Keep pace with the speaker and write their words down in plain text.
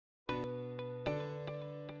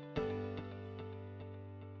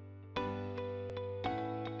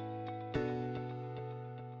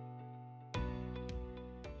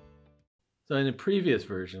So in the previous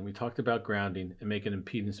version, we talked about grounding and making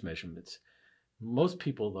impedance measurements. Most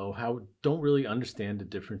people, though, don't really understand the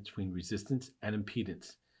difference between resistance and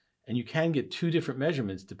impedance. And you can get two different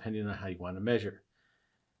measurements depending on how you want to measure.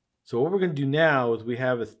 So what we're going to do now is we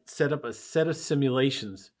have set up a set of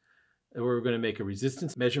simulations where we're going to make a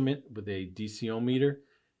resistance measurement with a DCO meter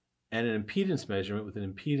and an impedance measurement with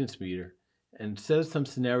an impedance meter, and set up some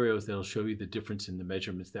scenarios that will show you the difference in the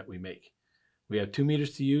measurements that we make. We have 2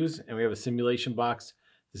 meters to use, and we have a simulation box.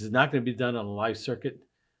 This is not going to be done on a live circuit,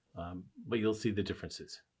 but you'll see the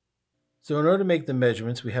differences. So in order to make the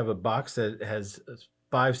measurements, we have a box that has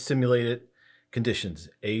 5 simulated conditions,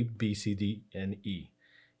 A, B, C, D, and E.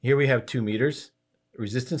 Here we have 2 meters, a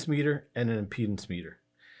resistance meter, and an impedance meter.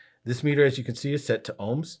 This meter, as you can see, is set to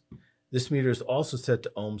ohms. This meter is also set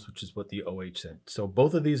to ohms, which is what the OH said. So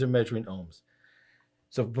both of these are measuring ohms.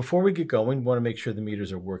 So before we get going, we want to make sure the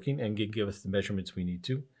meters are working and give us the measurements we need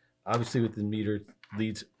to. Obviously, with the meter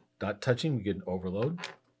leads not touching, we get an overload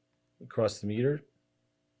across the meter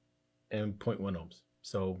and 0.1 ohms.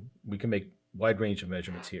 So we can make a wide range of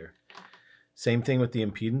measurements here. Same thing with the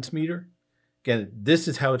impedance meter. Again, this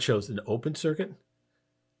is how it shows an open circuit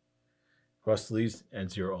across the leads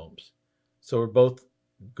and 0 ohms. So we're both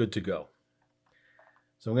good to go.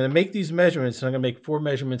 So I'm going to make these measurements, and I'm going to make 4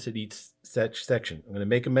 measurements at each section. I'm going to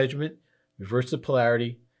make a measurement, reverse the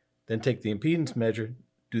polarity, then take the impedance measure,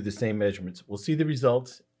 do the same measurements. We'll see the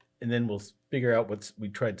results, and then we'll figure out what we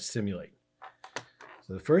tried to simulate.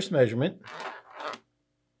 So the first measurement,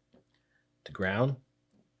 to ground,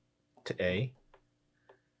 to A,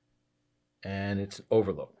 and it's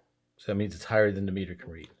overload. So that means it's higher than the meter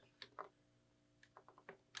can read.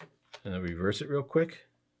 And I'll reverse it real quick.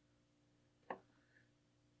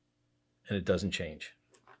 And it doesn't change.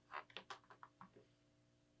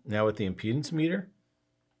 Now with the impedance meter,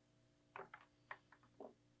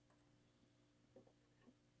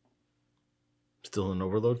 still an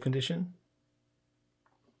overload condition.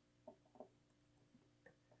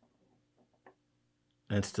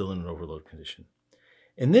 And still in an overload condition.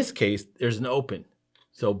 In this case, there's an open.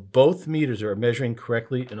 So both meters are measuring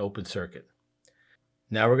correctly an open circuit.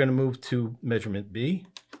 Now we're going to move to measurement B.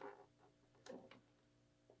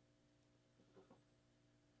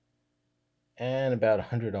 And about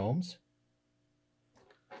 100 ohms.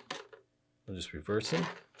 We'll just reverse it.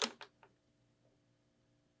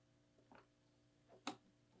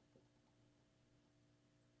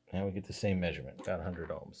 Now we get the same measurement, about 100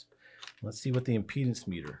 ohms. Let's see what the impedance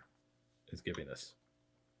meter is giving us.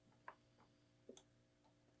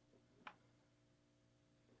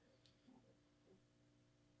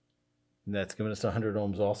 And that's giving us 100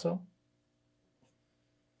 ohms also.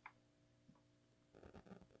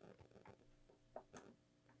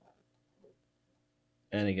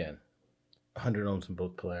 And again, 100 ohms in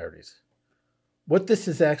both polarities. What this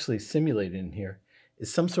is actually simulated in here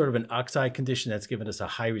is some sort of an oxide condition that's given us a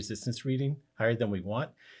high resistance reading, higher than we want.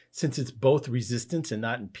 Since it's both resistance and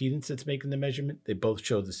not impedance that's making the measurement, they both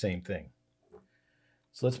show the same thing.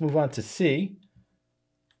 So let's move on to C.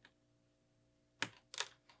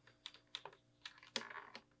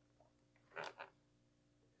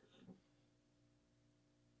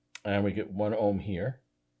 And we get 1 ohm here.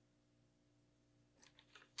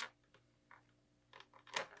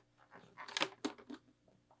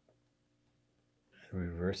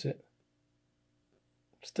 Reverse it.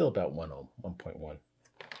 Still about 1 ohm, 1.1.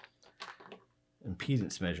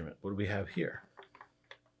 Impedance measurement. What do we have here?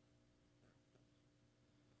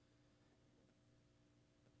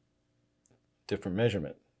 Different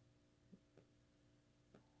measurement.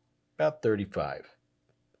 About 35.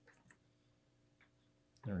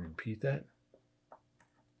 I'll repeat that.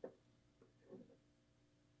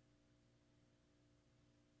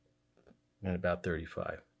 And about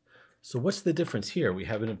 35. So what's the difference here? We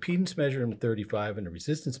have an impedance measurement of 35 and a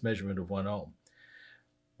resistance measurement of 1 ohm.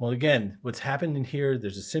 Well, again, what's happening here,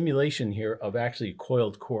 there's a simulation here of actually a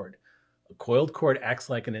coiled cord. A coiled cord acts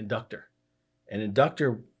like an inductor. An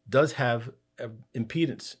inductor does have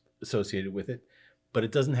impedance associated with it, but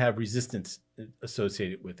it doesn't have resistance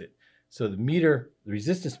associated with it. So the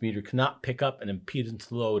resistance meter cannot pick up an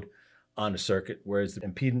impedance load on a circuit, whereas the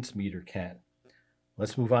impedance meter can.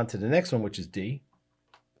 Let's move on to the next one, which is D.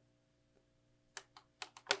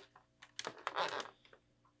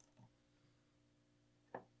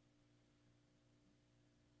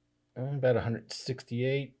 About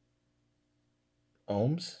 168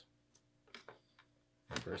 ohms.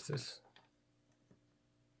 Reverse this.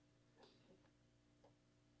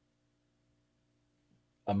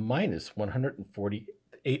 A minus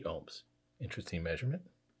 148 ohms. Interesting measurement.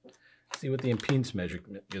 See what the impedance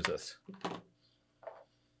measurement gives us.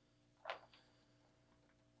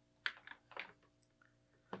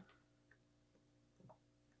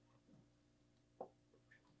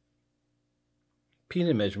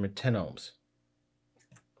 impedance measurement, 10 ohms.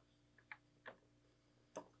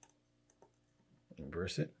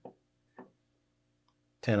 Inverse it.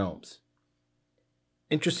 10 ohms.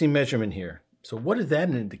 Interesting measurement here. So what is that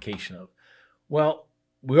an indication of? Well,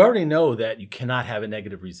 we already know that you cannot have a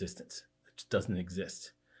negative resistance. It just doesn't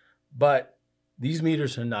exist. But these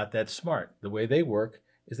meters are not that smart. The way they work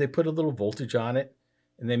is they put a little voltage on it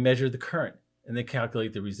and they measure the current and they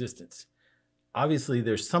calculate the resistance. Obviously,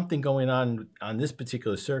 there's something going on this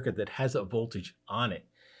particular circuit that has a voltage on it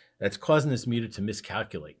that's causing this meter to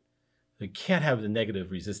miscalculate. You can't have the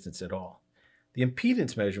negative resistance at all. The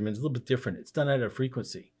impedance measurement is a little bit different. It's done at a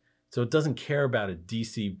frequency, so it doesn't care about a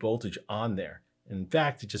DC voltage on there. In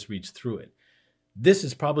fact, it just reads through it. This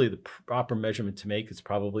is probably the proper measurement to make. It's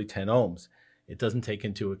probably 10 ohms. It doesn't take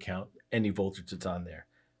into account any voltage that's on there.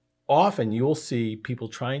 Often you'll see people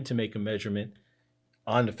trying to make a measurement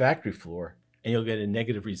on the factory floor and you'll get a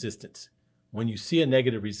negative resistance. When you see a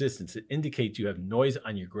negative resistance, it indicates you have noise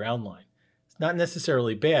on your ground line. It's not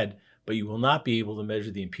necessarily bad, but you will not be able to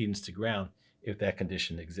measure the impedance to ground if that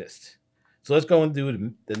condition exists. So let's go and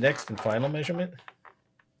do the next and final measurement,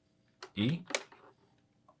 E.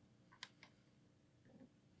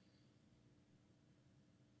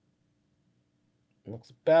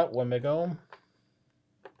 Looks about 1 megohm.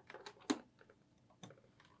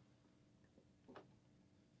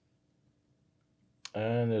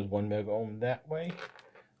 And there's 1 megohm that way.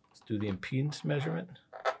 Let's do the impedance measurement.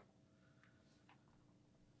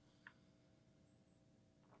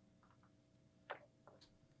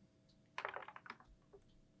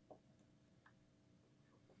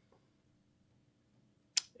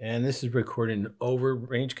 And this is recording an over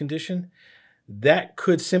range condition. That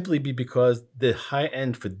could simply be because the high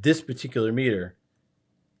end for this particular meter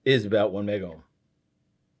is about 1 megohm.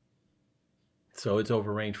 So it's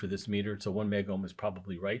over range for this meter. So 1 megohm is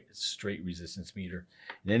probably right. It's a straight resistance meter.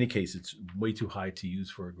 In any case, it's way too high to use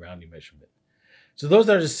for a grounding measurement. So those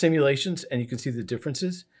are the simulations, and you can see the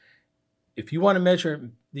differences. If you want to measure,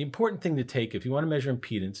 the important thing to take, if you want to measure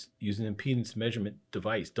impedance, use an impedance measurement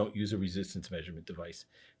device. Don't use a resistance measurement device.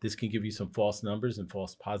 This can give you some false numbers and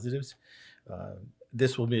false positives.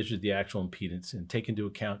 This will measure the actual impedance and take into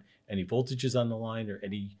account any voltages on the line or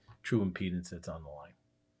any true impedance that's on the line.